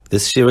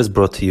This year is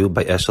brought to you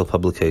by Eshel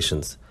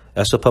Publications.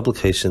 Eshel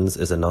Publications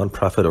is a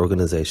non-profit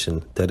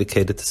organization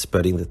dedicated to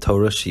spreading the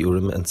Torah,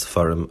 Shiurim, and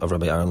Sefarim of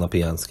Rabbi Aaron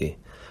Lopiansky.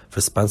 For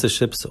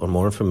sponsorships or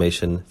more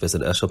information,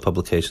 visit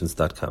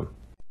eshelpublications.com.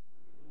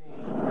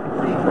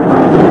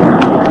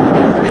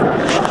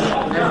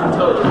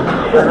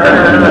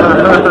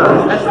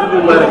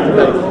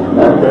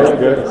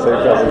 Good.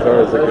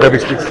 Rabbi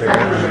speaks to him.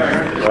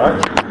 Right?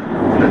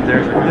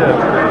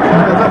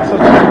 That's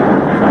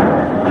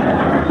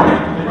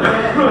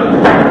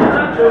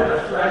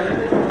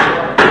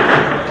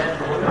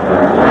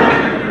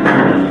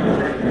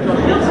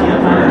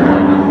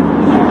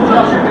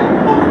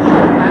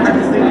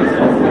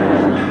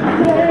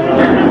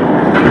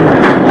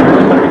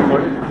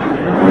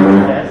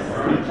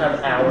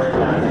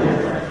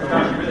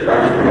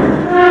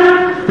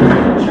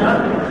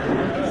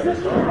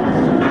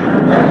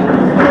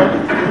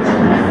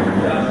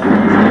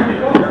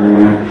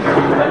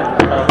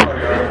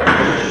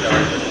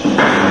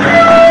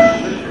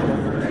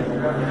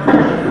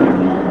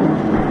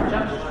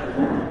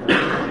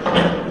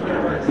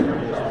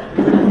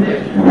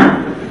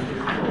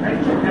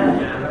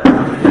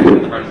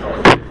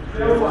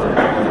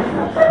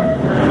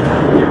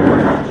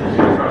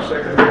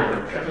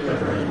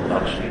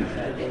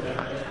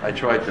I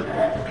tried to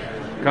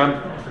come.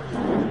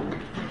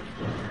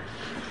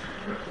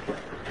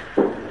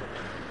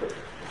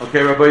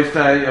 Okay, Rabbi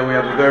Isai, we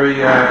have a very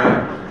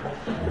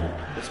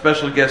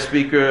special guest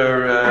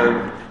speaker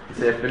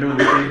this afternoon,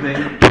 this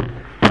evening.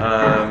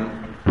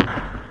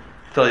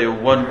 Tell you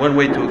one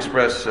way to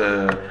express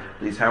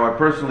at least how I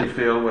personally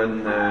feel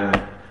when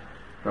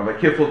Rabbi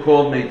Kiffel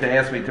called me to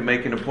ask me to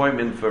make an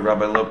appointment for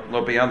Rabbi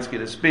Lopiansky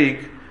to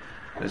speak.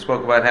 I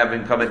spoke about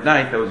having come at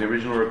night. That was the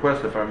original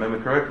request, if I remember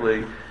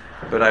correctly.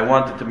 But I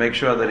wanted to make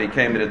sure that he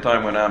came at a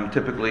time when I'm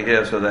typically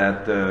here so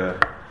that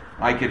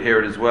I could hear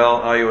it as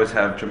well. I always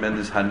have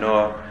tremendous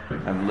hana.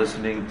 I'm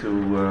listening to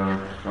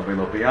Rabbi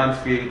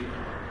Lopiansky.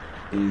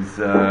 He's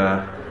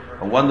a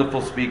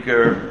wonderful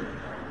speaker.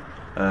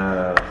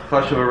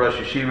 Chashuva Rosh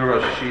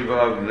Yeshiva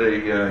of the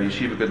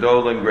Yeshiva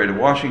Gedola in Greater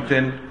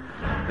Washington.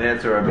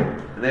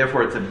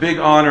 Therefore, it's a big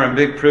honor and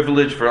big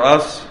privilege for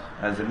us,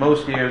 as in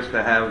most years,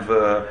 to have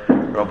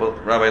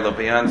Rabbi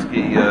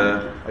Lopiansky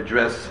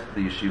address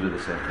the yeshiva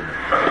this afternoon.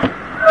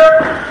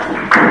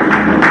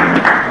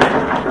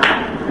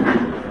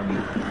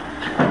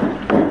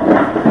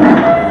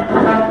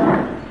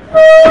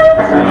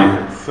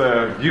 It's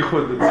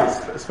yichud.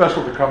 It's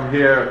special to come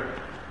here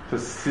to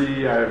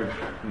see. I've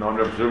known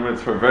Reb Zermitz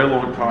for a very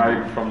long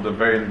time, from the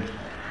very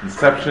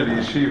inception of the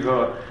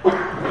yeshiva.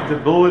 The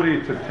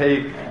ability to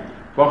take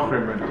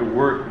bachrim and to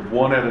work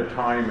one at a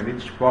time, and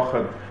each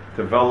bachar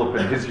develop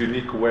in his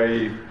unique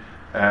way,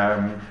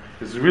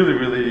 is really,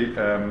 really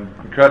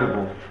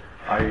incredible.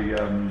 I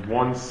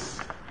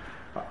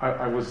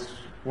was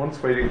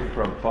once waiting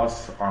for a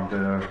bus on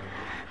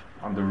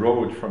the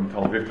road from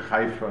Tel Aviv to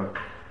Haifa,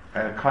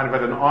 kind of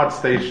at an odd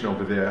station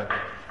over there,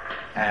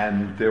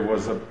 and there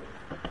was a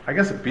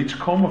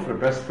beachcomber, for the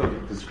best of the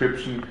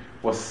description,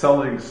 was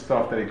selling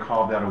stuff that he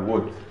carved out of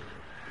wood,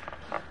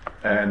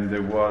 and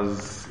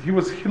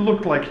he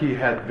looked like he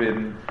had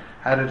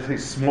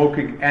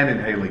smoking and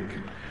inhaling.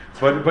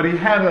 But he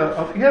had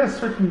a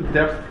certain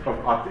depth of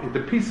art.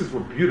 The pieces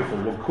were beautiful,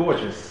 were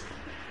gorgeous.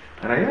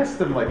 And I asked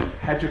him,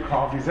 how'd you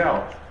carve these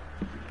out?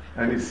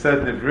 And he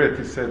said in Hebrew,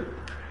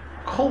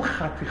 Kol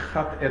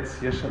chatichat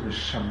etz yesh la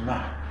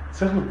neshama.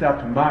 Tzarich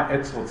ledat ma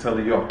etz rotzeh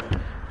liyot.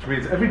 Which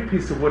means every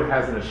piece of wood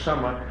has an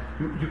neshama.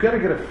 You got to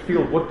get a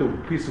feel what the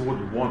piece of wood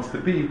wants to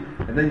be,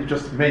 and then you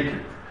just make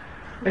it.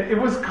 It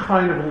was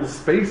kind of a little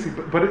spacey,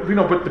 but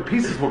the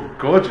pieces were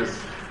gorgeous,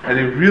 and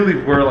they really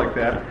were like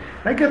that.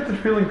 I get the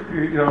feeling,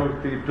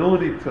 the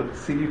ability to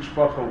see each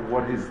bacher,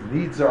 what his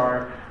needs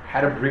are,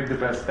 how to bring the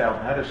best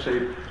out, how to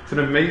shape. It's an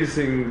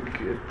amazing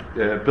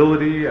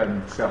ability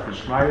and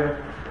self-ishmaya,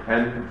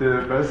 and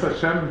B'ez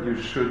Hashem, you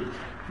should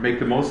make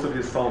the most of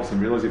yourselves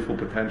and realize your full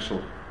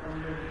potential.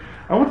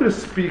 I wanted to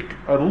speak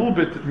a little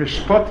bit.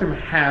 Mishpatim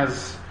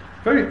has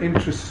very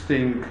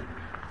interesting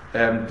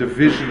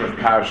division of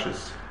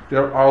parashas.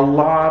 There are a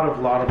lot of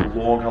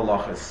long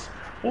halachas,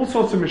 all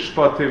sorts of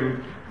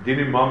mishpatim,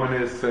 dinim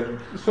mamanis, and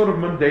sort of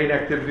mundane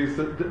activities,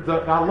 the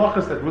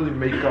halachas that really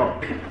make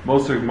up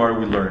most of the Gemara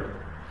we learn.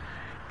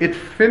 It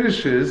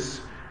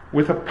finishes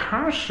with a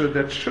parsha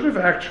that should have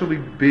actually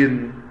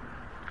been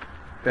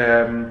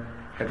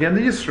at the end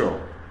of Yisro.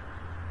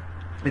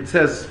 It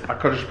says,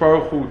 HaKadosh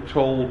Baruch Hu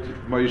told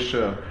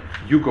Moshe,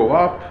 you go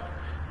up,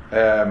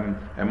 and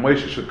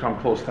Moshe should come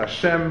close to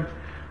Hashem.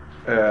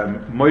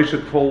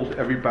 Moshe told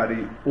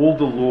everybody all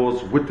the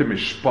laws with the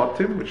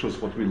Mishpatim, which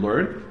was what we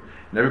learned,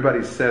 and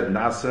everybody said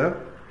Nasa,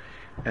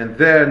 and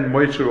then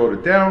Moshe wrote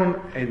it down,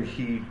 and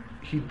he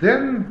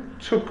then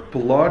took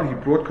blood, he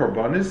brought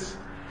karbanis,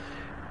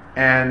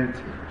 and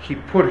he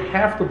put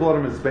half the blood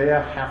on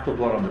Mizbeach, half the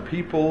blood on the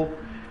people.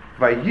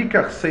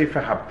 Vayikach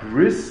Sefer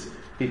HaBris,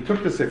 he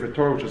took the Sefer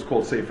Torah, which is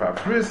called Sefer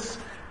HaBris,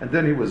 and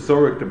then he was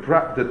Zorik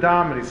the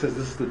dam, and he says,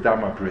 this is the dam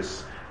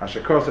HaBris.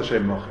 Ashakos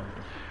Hashem Mochem.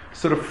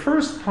 So the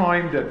first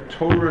time that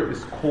Torah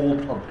is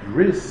called a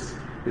bris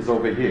is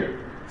over here.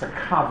 It's a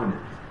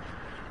covenant.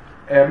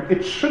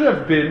 It should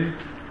have been,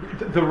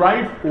 the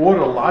right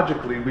order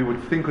logically we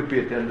would think would be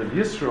at the end of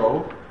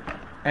Yisro,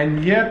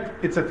 and yet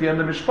it's at the end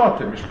of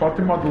Mishpatim.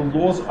 Mishpatim are the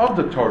laws of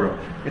the Torah.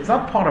 It's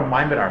not part of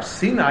Maimed Har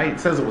Sinai. It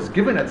says it was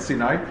given at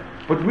Sinai,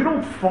 but we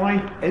don't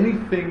find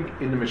anything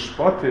in the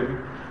Mishpatim.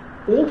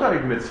 All Torah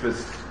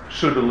mitzvahs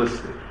should be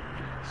listed.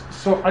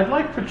 So I'd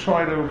like to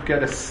try to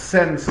get a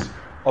sense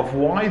of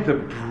why the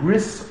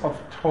bris of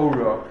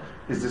Torah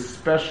is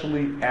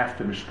especially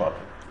after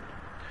Mishpatim.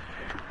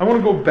 I want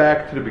to go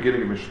back to the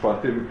beginning of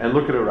Mishpatim and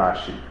look at a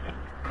Rashi.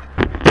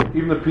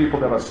 Even the people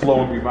that are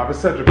slow in Bima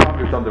Besedra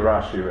probably have done the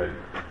Rashi already.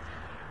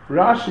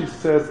 Rashi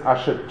says,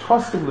 Asher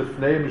tosim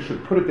lifneim, you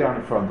should put it down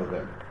in front of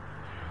them.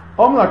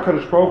 Omna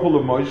Kadosh Baruch Hu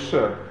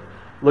leMoshe,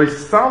 lo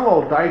yisal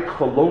al dai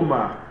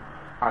choloma,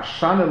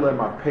 ashana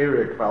lema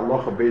perek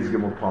v'alocha beis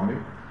gimel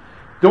pamim.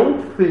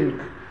 Don't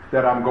think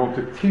that I'm going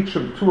to teach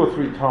them 2 or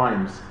 3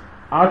 times,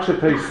 ad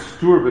shetei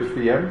stur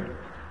b'fiem,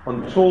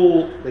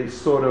 until they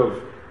sort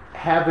of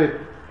have it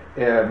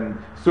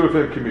sort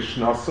of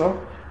kimishnasa,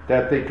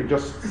 that they can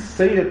just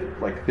say it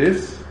like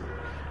this.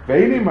 I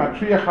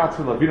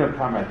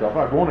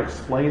won't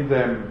explain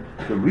them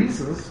the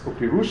reasons.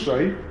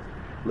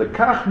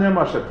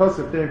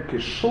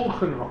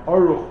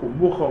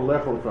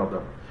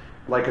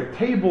 Like a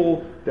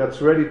table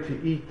that's ready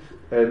to eat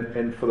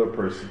and for the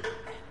person.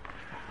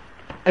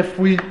 If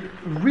we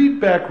read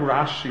back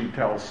Rashi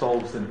to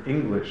ourselves in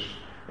English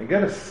and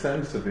get a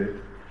sense of it,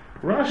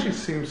 Rashi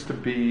seems to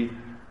be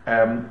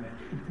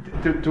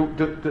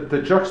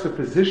the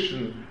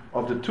juxtaposition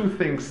of the 2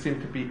 things seem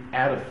to be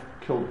out of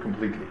killed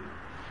completely.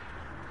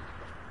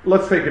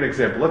 Let's take an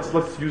example.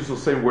 Let's use the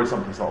same word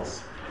something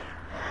else.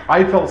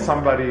 I tell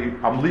somebody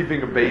I'm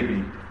leaving a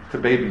baby to a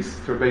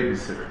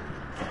babysitter,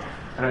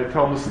 and I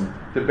tell them, listen,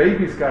 the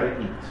baby's got to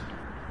eat,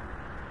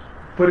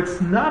 but it's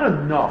not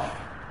enough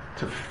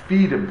to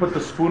feed him, put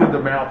the spoon in the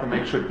mouth and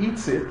make sure it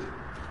eats it.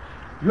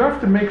 You have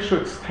to make sure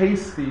it's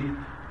tasty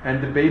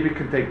and the baby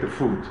can take the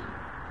food.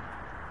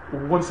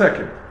 1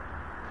 second.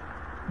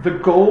 The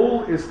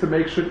goal is to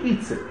make sure it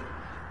eats it.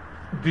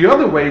 The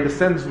other way, the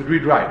sentence would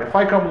read right. If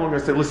I come along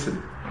and say,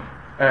 listen,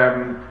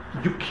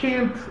 you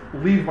can't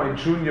leave my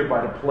junior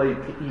by the plate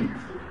to eat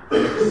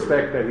and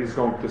expect that he's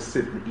going to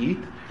sit and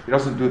eat. He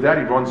doesn't do that,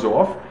 he runs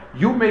off.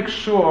 You make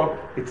sure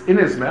it's in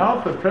his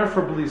mouth and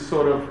preferably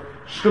sort of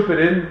strip it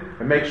in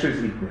and make sure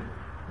he's eating it.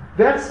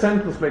 That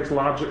sentence makes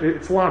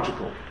it's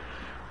logical.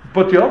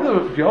 But the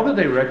other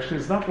direction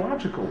is not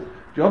logical.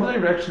 The other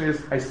direction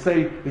is, I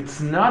say,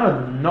 it's not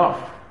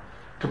enough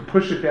to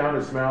push it down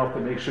his mouth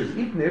and make sure he's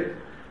eating it,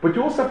 but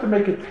you also have to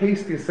make it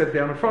tasty and set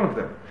down in front of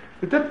them.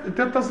 That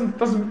doesn't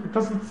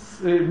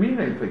mean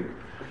anything.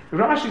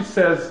 Rashi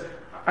says,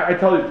 I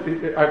tell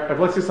you,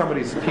 let's say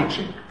somebody's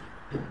teaching.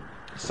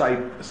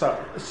 So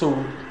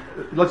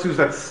let's use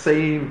that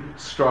same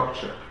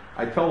structure.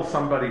 I tell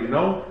somebody,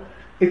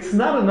 it's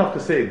not enough to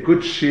say a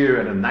good shir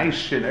and a nice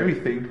shir and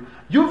everything.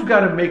 You've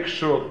got to make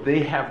sure they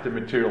have the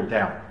material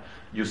down.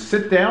 You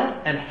sit down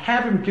and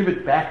have him give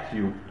it back to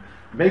you.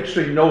 Make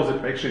sure he knows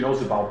it. Make sure he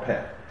knows about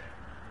pet.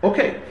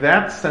 Okay,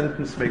 that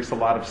sentence makes a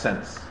lot of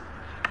sense.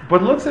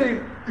 But let's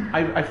say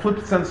I flip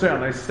the sentence around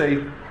and I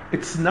say,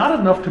 it's not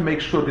enough to make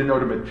sure they know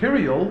the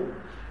material.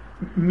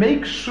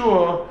 Make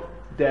sure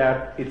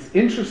that it's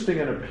interesting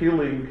and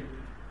appealing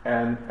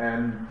and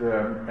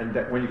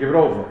that when you give it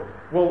over.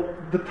 Well,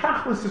 the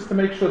tachlis is to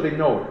make sure they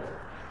know it.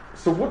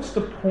 So what's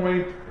the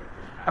point?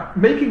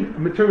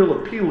 Making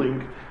material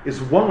appealing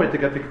is one way to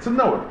get the kids to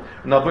know it.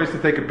 Another way is to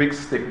take a big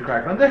stick and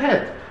crack it on the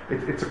head.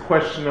 It's a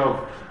question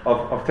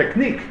of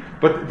technique.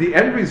 But the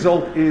end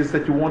result is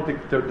that you want the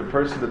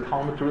person, the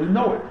Talmud, to really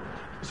know it.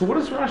 So what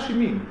does Rashi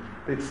mean?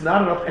 It's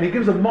not enough. And he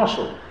gives a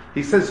mashal.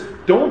 He says,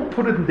 don't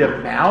put it in their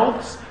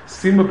mouths,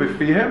 sima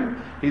b'fihem.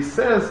 He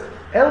says,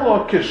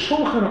 Elo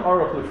keshulchan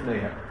aruch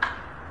lifneihem.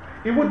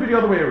 It would be the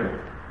other way around.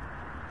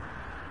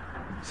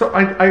 So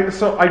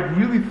I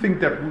really think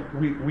that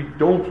we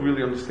don't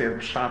really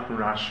understand Pshat and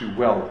Rashi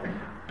well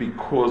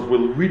because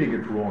we're reading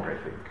it wrong, I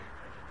think.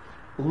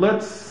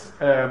 Let's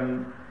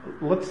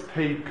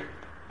take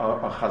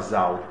a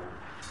Chazal.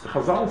 The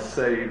Chazal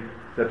say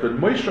that when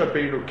Moshe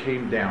Rabbeinu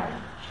came down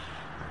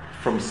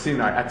from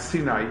Sinai,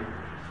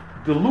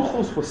 the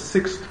luchos were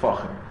 6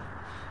 tfachim.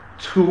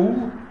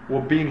 2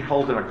 were being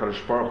held in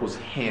HaKadosh Baruch Hu's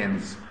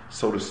hands,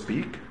 so to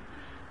speak.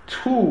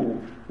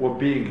 2 were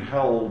being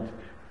held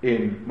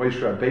in Moshe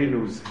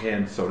Rabbeinu's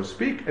hand, so to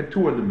speak, and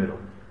 2 in the middle.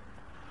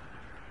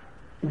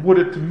 What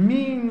it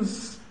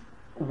means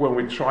when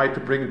we try to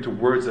bring into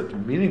words that are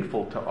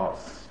meaningful to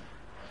us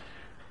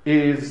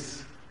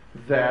is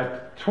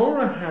that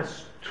Torah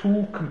has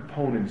 2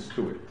 components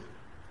to it.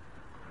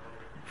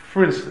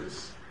 For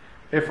instance,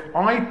 if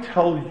I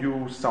tell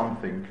you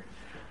something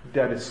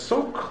that is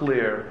so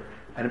clear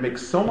and it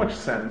makes so much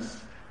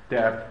sense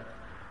that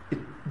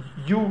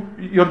you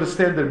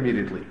understand it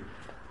immediately,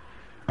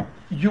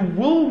 you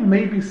will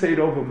maybe say it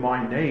over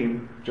my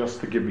name just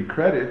to give me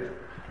credit,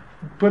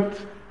 but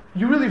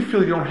you really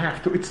feel you don't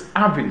have to. It's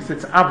obvious.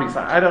 It's obvious.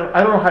 I don't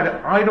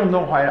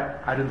know how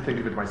I didn't think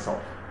of it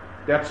myself.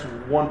 That's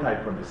one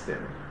type of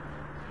understanding.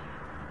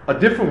 A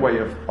different way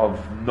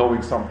of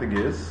knowing something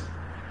is,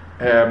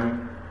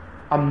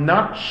 I'm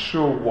not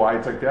sure why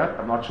it's like that.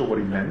 I'm not sure what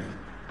he meant,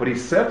 but he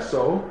said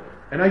so,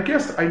 and I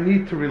guess I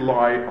need to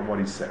rely on what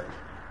he said.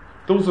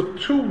 Those are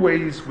two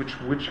ways which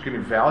you can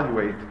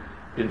evaluate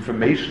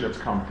information that's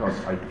come to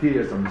us,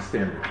 ideas,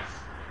 understandings.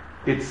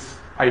 It's,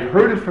 I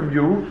heard it from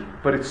you,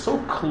 but it's so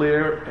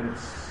clear and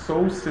it's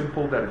so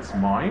simple that it's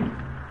mine,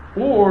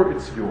 or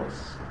it's yours.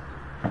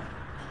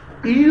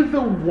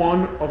 Either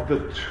one of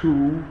the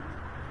two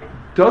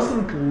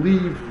doesn't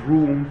leave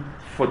room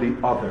for the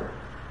other.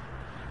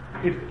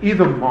 It's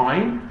either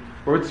mine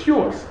or it's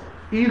yours.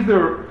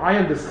 Either I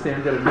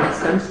understand that it makes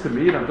sense to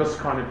me and I'm just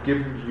kind of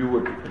giving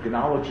you,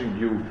 acknowledging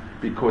you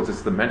because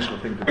it's the mental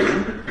thing to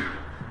do,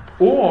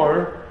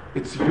 or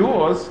it's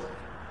yours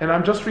and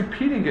I'm just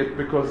repeating it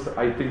because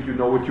I think you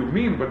know what you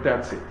mean, but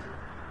that's it.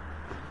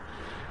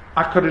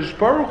 HaKadosh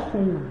Baruch Hu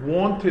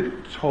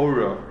wanted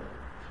Torah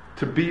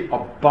to be a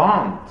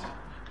bond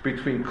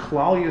between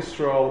Klal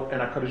Yisrael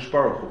and HaKadosh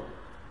Baruch Hu.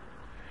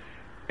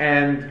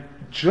 And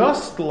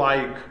just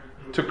like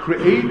to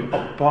create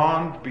a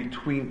bond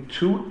between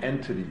two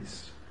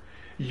entities,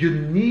 you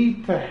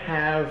need to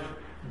have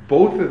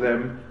both of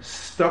them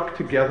stuck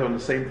together on the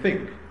same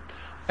thing.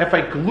 If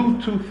I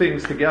glue two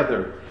things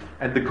together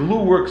and the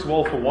glue works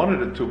well for one of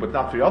the two but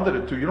not for the other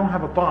of the two, you don't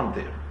have a bond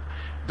there.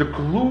 The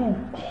glue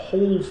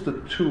holds the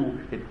two,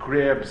 it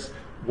grabs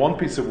one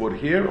piece of wood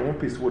here and one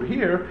piece of wood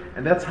here,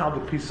 and that's how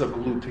the pieces are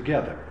glued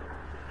together.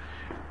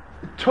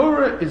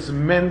 Torah is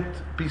meant,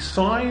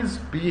 besides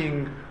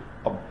being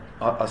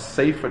a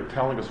sefer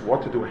telling us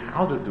what to do,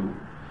 how to do,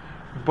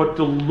 but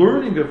the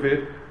learning of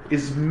it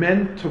is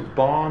meant to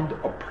bond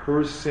a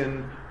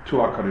person to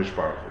HaKadosh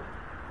Baruch Hu.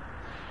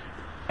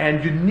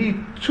 And you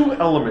need two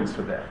elements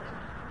for that.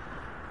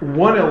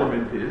 One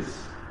element is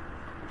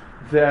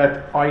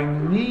that I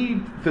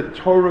need the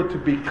Torah to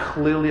be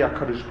clearly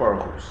HaKadosh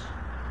Baruch Hu's,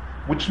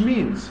 which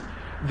means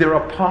there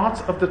are parts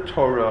of the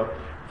Torah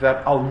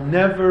that I'll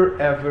never,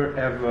 ever,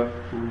 ever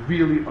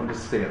really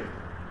understand.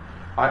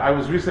 I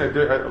was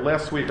recently,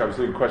 last week I was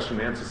doing a question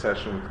and answer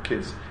session with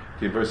kids at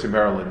the University of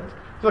Maryland.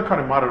 They're kind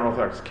of modern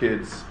Orthodox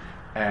kids,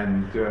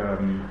 and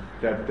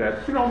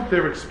that you know,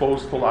 they're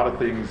exposed to a lot of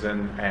things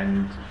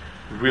and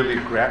really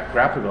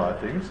grapple with a lot of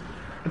things.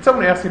 And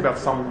someone asked me about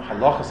some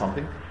halach or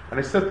something, and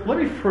I said, let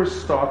me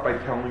first start by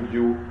telling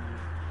you,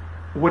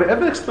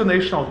 whatever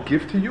explanation I'll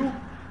give to you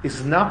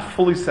is not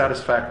fully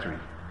satisfactory.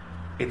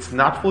 It's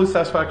not fully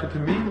satisfactory to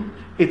me.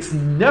 It's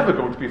never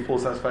going to be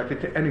fully satisfactory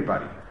to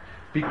anybody.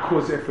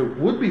 Because if it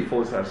would be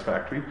fully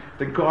satisfactory,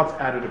 then God's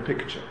added a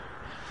picture.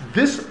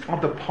 This are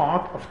the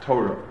part of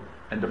Torah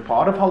and the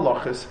part of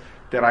halachas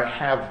that I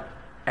have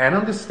an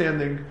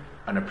understanding,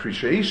 an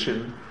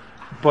appreciation,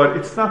 but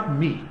it's not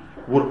me.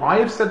 Would I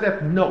have said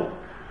that? No.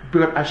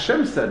 But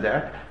Hashem said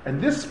that, and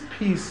this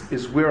piece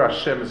is where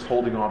Hashem is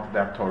holding on to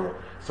that Torah,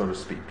 so to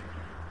speak.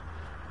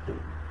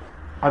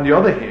 On the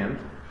other hand,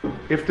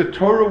 if the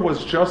Torah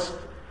was just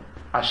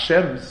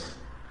Hashem's,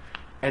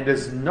 and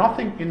there's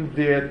nothing in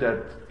there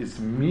that is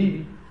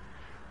me,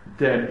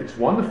 then it's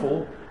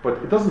wonderful, but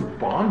it doesn't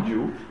bond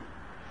you.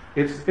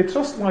 It's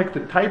just like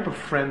the type of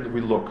friend we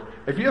look.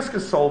 If you ask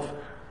yourself,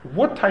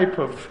 what type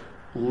of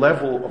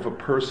level of a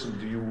person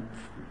do you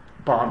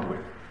bond with?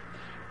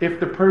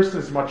 If the person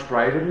is much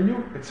brighter than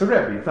you, it's a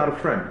Rebbe, it's not a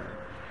friend.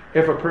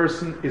 If a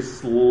person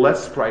is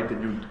less bright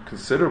than you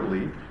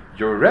considerably,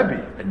 you're a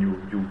Rebbe, and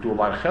you do a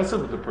lot of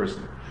chesed with the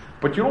person.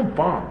 But you don't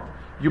bond.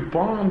 You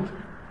bond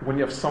when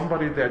you have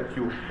somebody that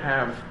you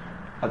have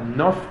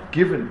enough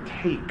give and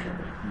take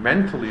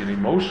mentally and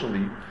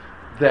emotionally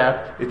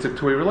that it's a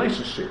two-way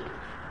relationship.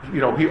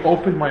 You know, he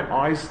opened my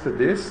eyes to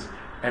this,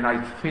 and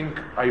I think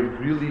I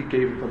really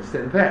gave him to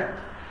understand that.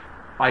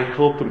 I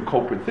helped him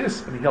cope with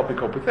this, and he helped me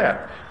cope with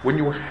that. When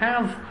you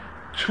have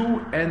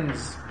two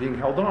ends being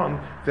held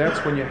on,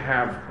 that's when you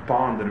have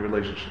bond in a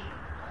relationship.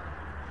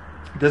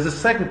 There's a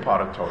second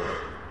part of Torah,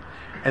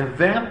 and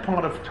that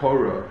part of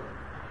Torah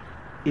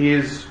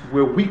is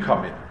where we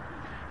come in.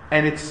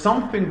 And it's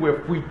something where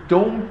if we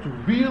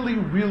don't really,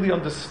 really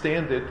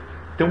understand it,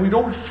 then we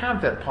don't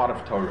have that part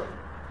of Torah.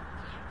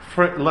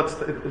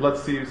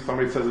 Let's see if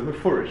somebody says it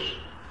mefurish.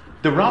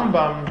 The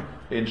Rambam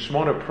in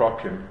Shmona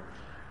Prokim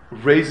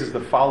raises the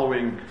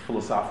following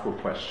philosophical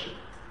question.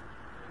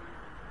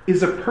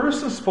 Is a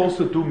person supposed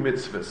to do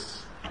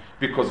mitzvahs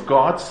because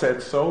God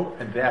said so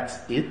and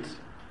that's it?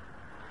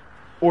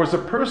 Or is a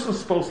person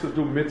supposed to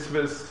do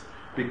mitzvahs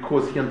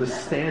because he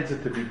understands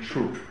it to be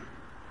true?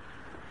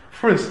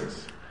 For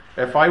instance,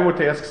 if I were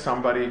to ask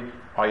somebody,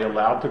 are you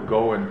allowed to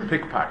go and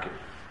pickpocket?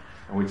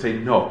 And we'd say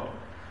no.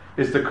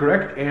 Is the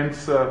correct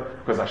answer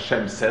because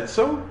Hashem said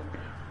so?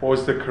 Or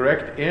is the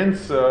correct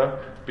answer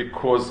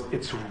because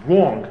it's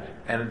wrong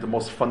and in the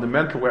most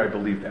fundamental way I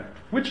believe that?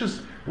 Which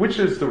is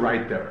the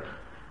right derech?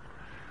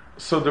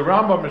 So the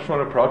Rambam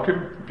Mishpatim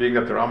Prakim, being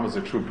that the Rambam is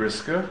a true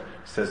brisker,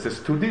 says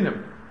there's two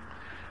dinim.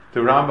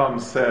 The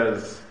Rambam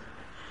says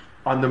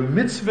On the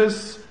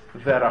mitzvahs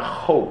that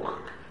are chok,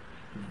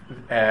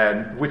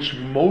 and which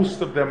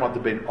most of them are the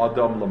ben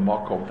adam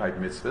lamakom type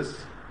mitzvahs,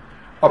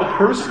 a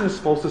person is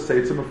supposed to say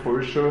it's a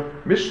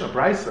mefurisha mishnah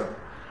brisa.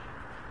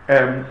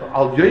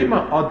 Al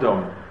yema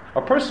adam,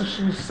 a person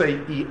shouldn't say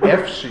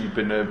efshi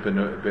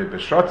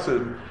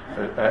b'shatzim.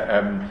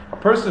 A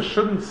person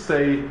shouldn't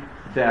say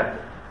that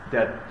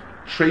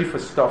treifa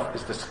stuff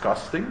is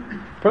disgusting.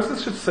 A person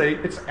should say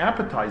it's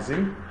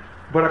appetizing,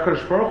 but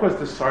HaKadosh Baruch Hu has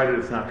decided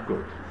it's not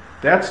good.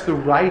 That's the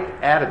right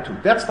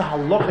attitude. That's the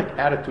halachic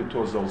attitude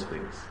towards those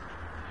things.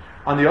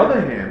 On the other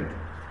hand,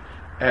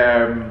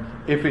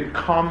 if it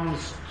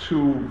comes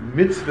to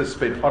mitzvahs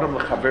bein adam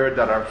lechaver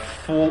that are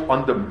full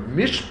under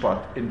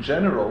mishpat in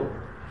general,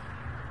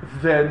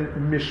 then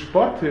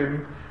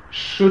mishpatim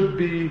should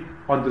be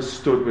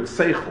understood with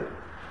seichel.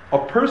 A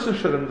person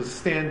should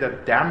understand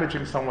that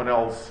damaging someone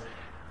else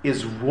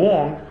is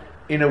wrong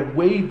in a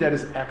way that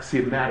is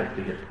axiomatic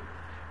to him,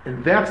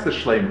 and that's the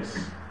shleimus.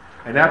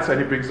 And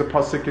he brings a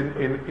pasuk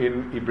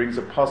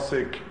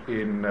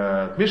in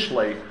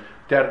Mishlei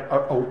that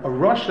a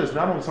Rasha is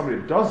not only somebody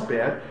that does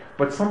bad,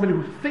 but somebody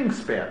who thinks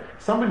bad,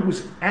 somebody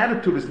whose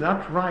attitude is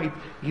not right.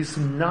 He's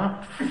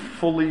not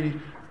fully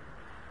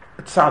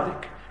a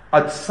tzaddik.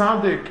 A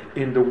tzaddik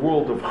in the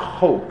world of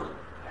chok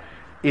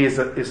is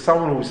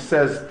someone who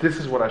says this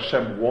is what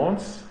Hashem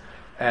wants,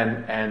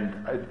 and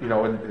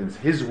it's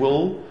His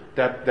will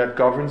that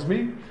governs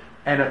me.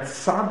 And a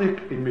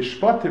tzaddik in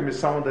Mishpatim is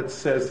someone that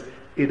says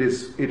it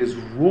is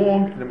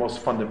wrong in the most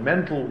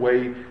fundamental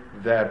way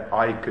that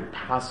I could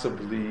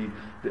possibly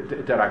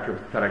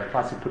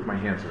put my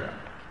hands around.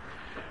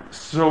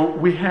 So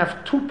we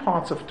have two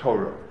parts of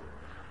Torah.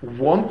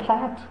 One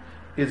part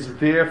is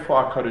there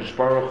for HaKadosh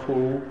Baruch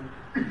Hu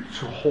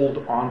to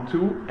hold on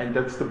to, and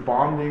that's the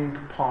bonding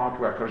part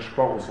where HaKadosh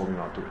Baruch Hu is holding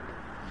on to it.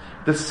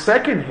 The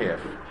second half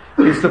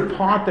is the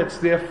part that's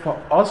there for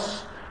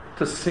us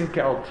to sink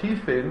our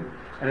teeth in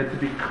and it to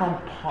become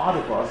part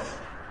of us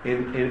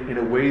in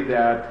a way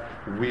that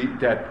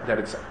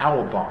it's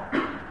our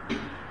bond.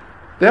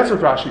 That's what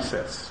Rashi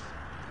says.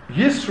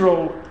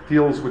 Yisro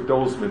deals with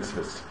those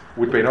mitzvahs,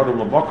 with Bein Adam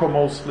L'Makom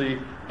mostly,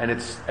 and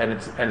it's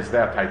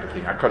that type of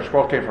thing. HaKadosh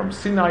Baruch came from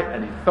Sinai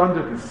and he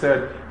thundered and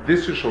said,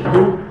 this you shall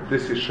do,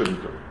 this you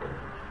shouldn't do.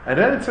 And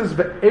then it says,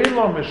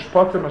 Ve'ela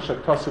mishpatim asher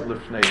tasiv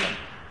lifneihem.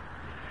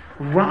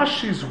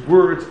 Rashi's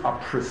words are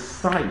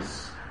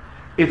precise.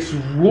 It's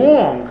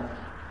wrong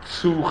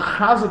to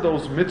chazah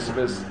those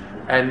mitzvahs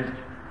and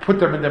put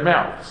them in their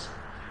mouths.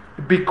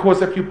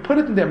 Because if you put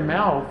it in their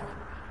mouth,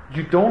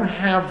 you don't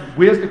have,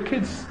 where's the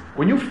kids?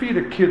 When you feed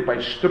a kid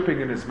by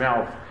stupping in his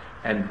mouth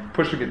and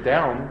pushing it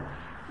down,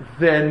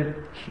 then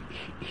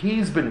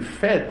he's been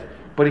fed,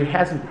 but he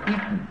hasn't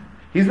eaten.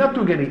 He's not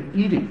doing any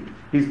eating.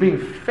 He's being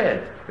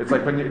fed. It's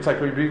like when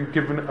you're being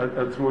given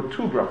through a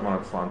tube, Rahman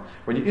al-Islam,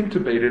 when you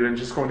intubate it and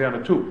just going down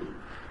a tube.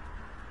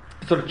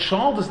 So the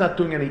child is not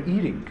doing any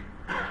eating.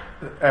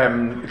 So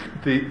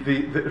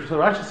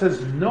Rashi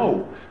says,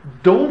 no,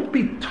 don't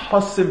be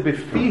tossim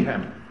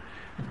befihem.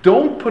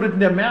 Don't put it in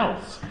their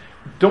mouths.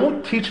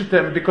 Don't teach it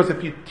them, because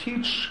if you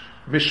teach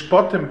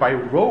mishpatim by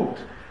rote,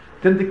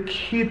 then the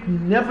kid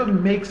never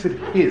makes it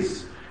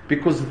his,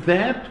 because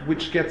that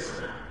which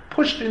gets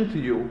pushed into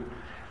you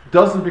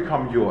doesn't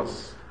become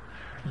yours.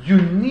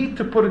 You need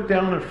to put it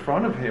down in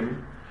front of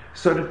him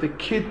so that the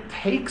kid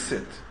takes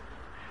it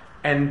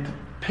and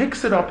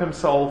picks it up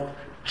himself,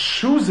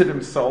 chews it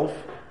himself,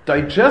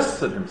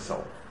 digests it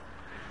himself.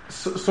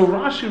 So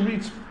Rashi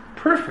reads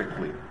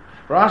perfectly.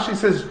 Rashi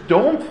says,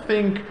 don't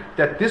think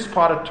that this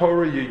part of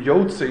Torah you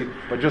yotze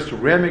by just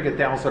ramming it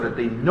down so that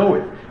they know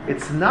it.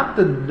 It's not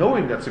the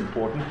knowing that's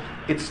important,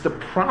 it's the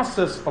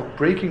process of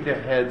breaking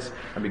their heads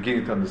and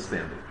beginning to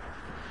understand it.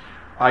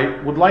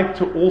 I would like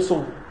to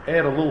also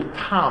add a little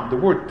tam. The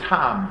word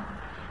tam,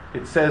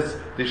 it says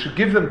they should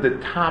give them the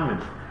tamim,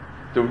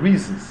 the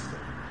reasons.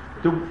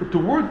 The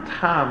word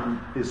tam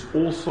is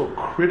also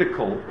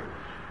critical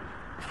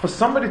for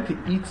somebody to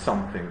eat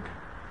something.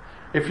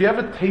 If you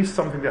ever taste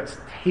something that's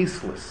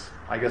tasteless,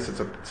 I guess it's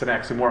an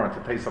oxymoron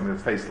to taste something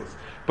that's tasteless.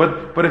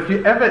 But if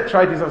you ever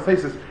try to eat something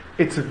tasteless,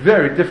 it's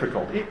very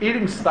difficult.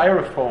 Eating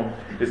styrofoam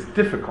is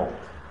difficult.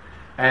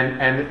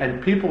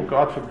 And people,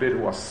 God forbid,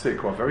 who are sick,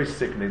 who are very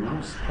sick, and they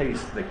lose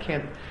taste,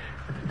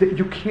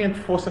 you can't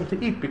force them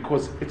to eat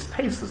because it's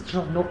tasteless.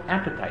 There's no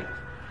appetite.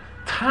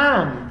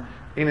 Tam,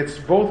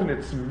 both in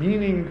its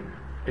meaning,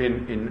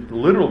 in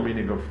literal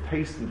meaning of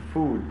taste and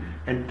food,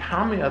 and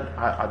tami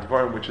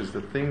advar, which is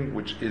the thing,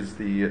 which is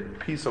the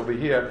piece over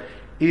here,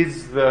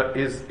 is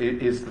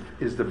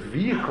the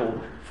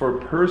vehicle for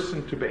a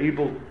person to be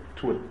able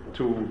to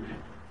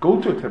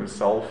go to it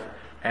himself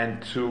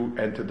and to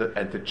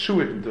chew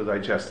it and to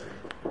digest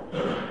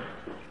it.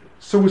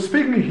 So we're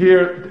speaking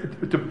here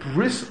the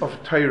bris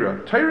of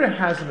Torah. Torah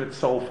has in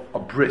itself a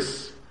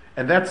bris,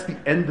 and that's the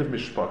end of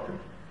Mishpatim.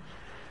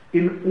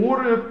 In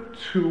order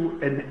to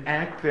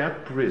enact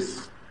that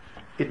bris,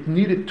 it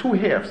needed two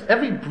halves.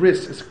 Every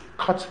bris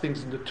cuts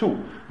things into two.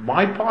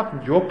 My part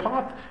and your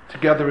part,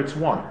 together it's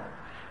one.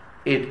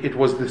 It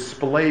was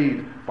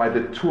displayed by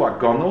the two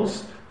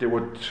agonos. There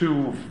were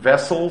two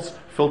vessels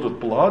filled with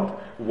blood.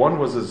 One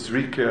was a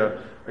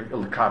zrika,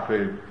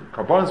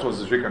 karbanos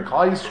was a zrika and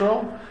Klal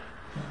Yisrael.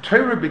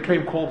 Torah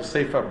became called the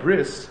Sefer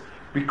Bris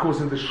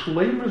because in the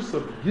shleimus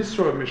of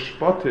Yisro and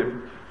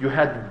Mishpatim, you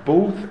had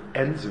both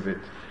ends of it.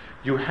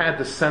 You had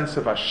the sense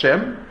of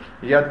Hashem,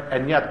 and you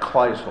had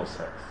Klal Yisrael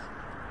sense.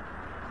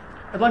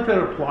 I'd like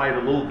to apply it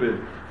a little bit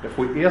if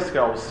we ask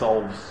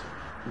ourselves,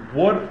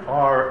 what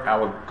are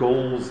our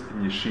goals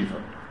in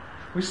yeshiva?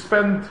 We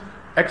spend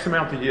X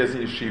amount of years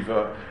in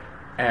yeshiva,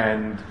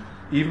 and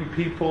even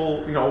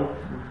people,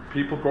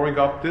 people growing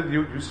up,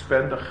 you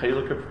spend a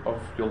chelik of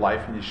your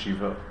life in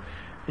yeshiva.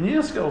 And you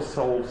ask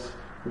ourselves,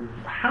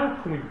 how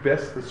can we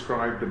best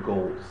describe the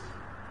goals?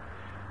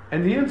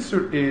 And the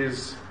answer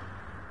is,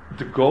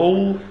 the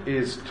goal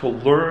is to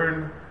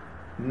learn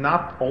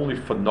not only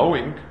for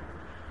knowing,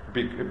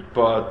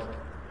 but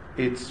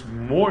it's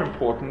more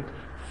important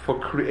for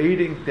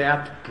creating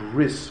that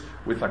bris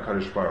with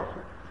HaKadosh Baruch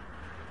Hu.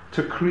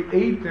 To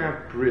create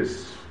that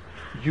bris,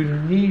 you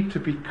need to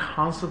be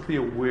constantly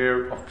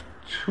aware of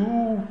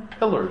two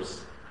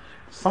pillars,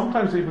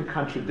 sometimes even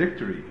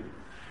contradictory.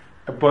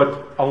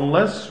 But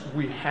unless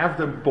we have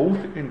them both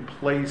in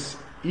place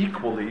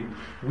equally,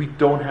 we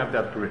don't have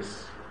that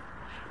bris.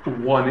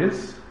 One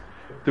is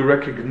the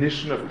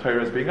recognition of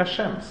Torah as being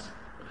Hashem's,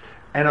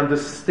 and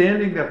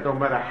understanding that no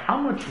matter how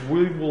much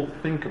we will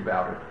think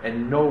about it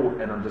and know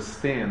and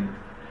understand,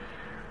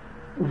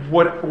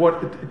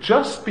 what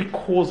just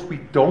because we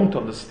don't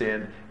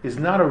understand is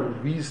not a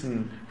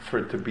reason for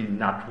it to be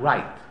not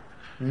right.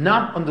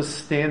 Not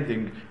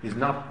understanding is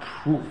not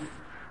proof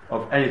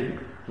of anything.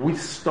 We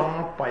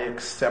start by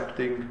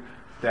accepting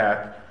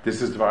that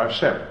this is Dvar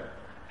Hashem.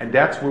 And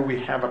that's where we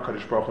have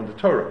HaKadosh Baruch Hu in the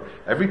Torah.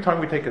 Every time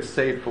we take a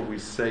sefer, we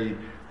say,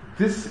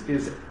 this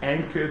is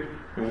anchored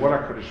in what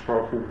HaKadosh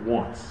Baruch Hu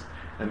wants.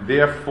 And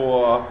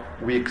therefore,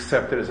 we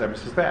accept it as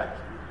emes as that.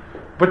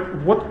 But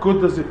what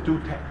good does it do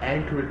to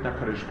anchor it in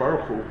HaKadosh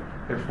Baruch Hu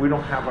if we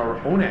don't have our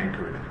own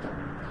anchor in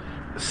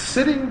it?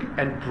 Sitting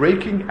and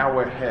breaking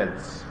our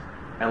heads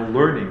and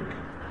learning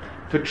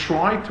to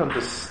try to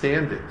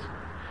understand it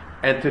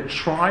and to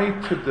try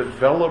to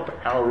develop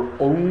our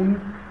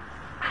own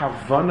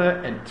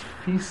Havana and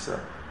Tfisa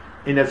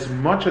in as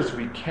much as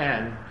we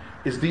can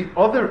is the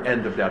other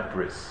end of that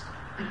bris.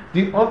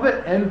 The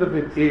other end of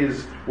it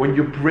is when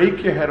you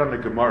break your head on the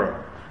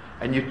Gemara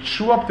and you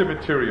chew up the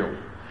material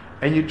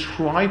and you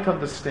try to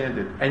understand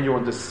it and you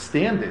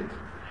understand it,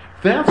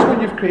 that's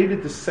when you've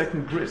created the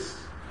second bris.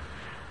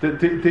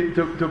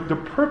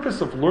 The purpose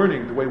of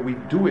learning the way we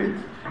do it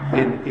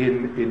in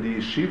the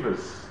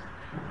yeshivas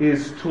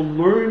is to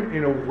learn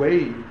in a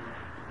way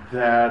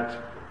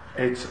that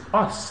it's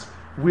us.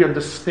 We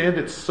understand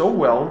it so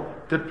well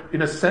that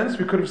in a sense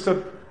we could have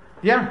said,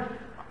 yeah,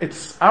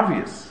 it's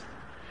obvious.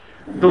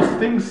 Those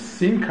things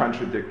seem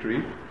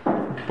contradictory,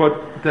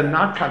 but they're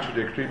not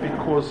contradictory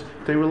because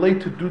they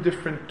relate to two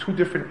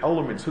different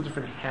elements, two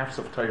different halves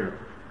of Torah.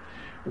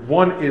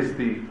 One is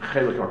the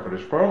chelik of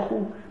HaKadosh Baruch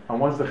Hu, and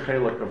one's the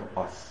chelik of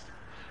us.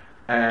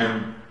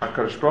 And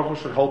HaKadosh Baruch Hu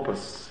should help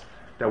us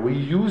that we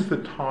use the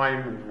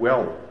time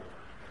well,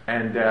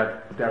 and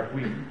that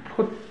we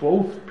put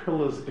both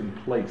pillars in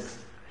place.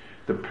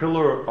 The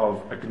pillar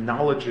of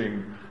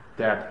acknowledging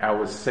that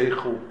our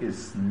seichel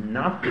is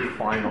not the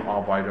final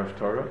arbeit of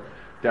Torah,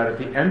 that at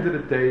the end of the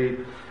day,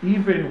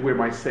 even where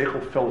my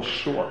seichel fell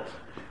short,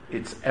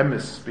 it's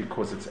emes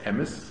because it's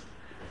emes,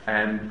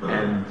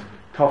 and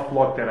tough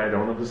luck that I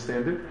don't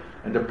understand it,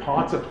 and the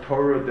parts of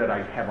Torah that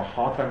I have a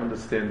hard time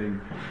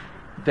understanding,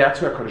 that's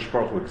where HaKadosh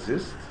Baruch Hu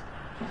exists.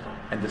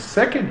 And the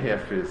second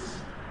half is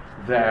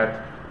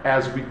that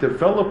as we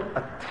develop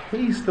a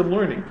taste of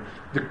learning,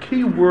 the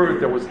key word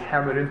that was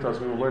hammered into us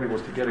when we were learning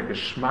was to get a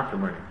geschmack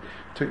in learning,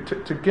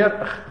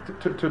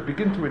 to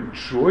begin to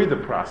enjoy the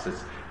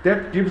process.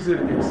 That gives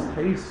it its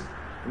taste,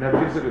 and that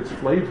gives it its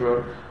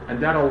flavor, and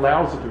that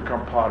allows it to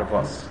become part of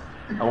us.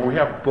 And when we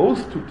have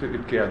both two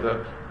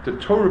together, the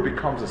Torah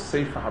becomes a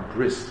sefer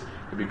habris.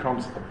 It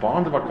becomes a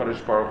bond of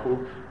HaKadosh Baruch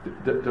Hu,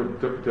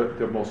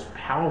 the most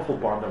powerful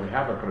bond that we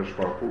have with HaKadosh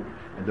Baruch Hu,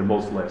 and the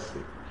most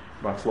lasting.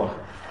 Batzlach.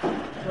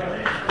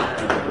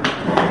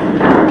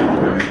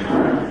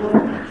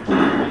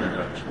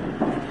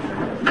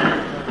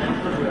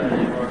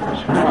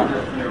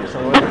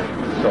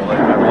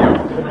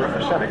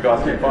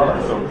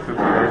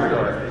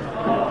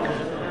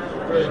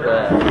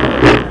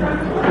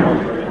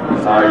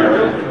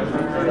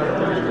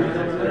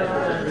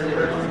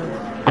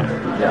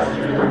 Yeah.